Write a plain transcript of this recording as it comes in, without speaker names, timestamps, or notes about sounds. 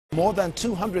More than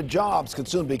 200 jobs could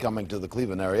soon be coming to the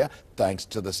Cleveland area, thanks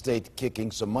to the state kicking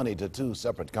some money to two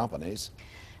separate companies.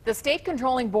 The state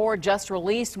controlling board just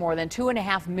released more than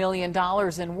 $2.5 million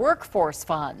in workforce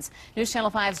funds. News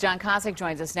Channel 5's John Kosick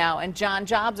joins us now. And John,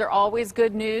 jobs are always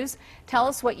good news. Tell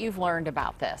us what you've learned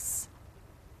about this.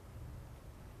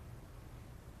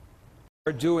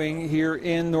 Are doing here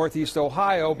in Northeast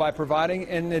Ohio by providing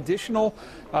an additional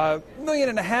 $1.5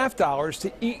 million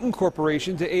to Eaton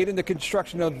Corporation to aid in the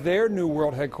construction of their new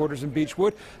world headquarters in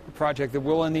Beechwood, a project that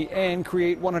will in the end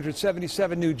create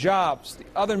 177 new jobs. The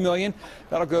other $1 million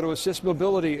that'll go to assist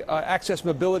mobility, Access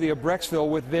Mobility of Brecksville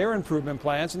with their improvement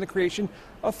plans and the creation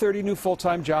of 30 new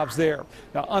full-time jobs there.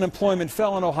 Now, unemployment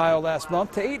fell in Ohio last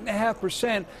month to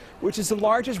 8.5%, which is the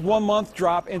largest one-month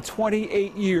drop in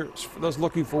 28 years. For those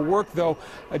looking for work, though,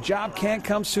 a job can't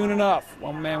come soon enough.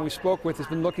 One man we spoke with has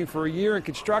been looking for a year in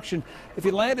construction. If he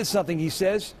landed something, he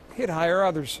says, he'd hire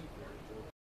others.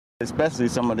 Especially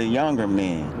some of the younger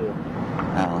men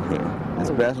out here,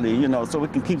 especially, you know, so we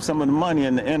can keep some of the money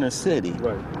in the inner city.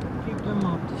 Right. Keep them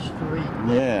off the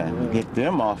street. Yeah, get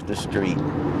them off the street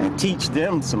and teach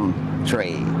them some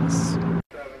trades.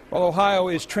 Well, Ohio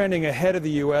is trending ahead of the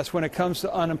U.S. when it comes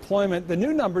to unemployment. The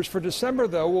new numbers for December,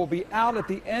 though, will be out at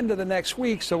the end of the next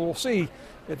week, so we'll see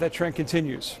if that trend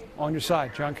continues. On your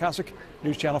side, John Kosick,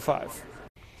 News Channel 5.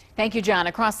 Thank you, John.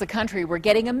 Across the country, we're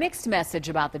getting a mixed message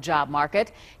about the job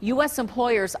market. U.S.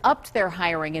 employers upped their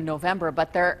hiring in November,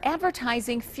 but they're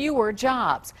advertising fewer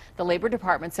jobs. The Labor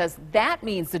Department says that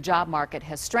means the job market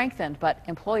has strengthened, but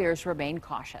employers remain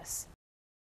cautious.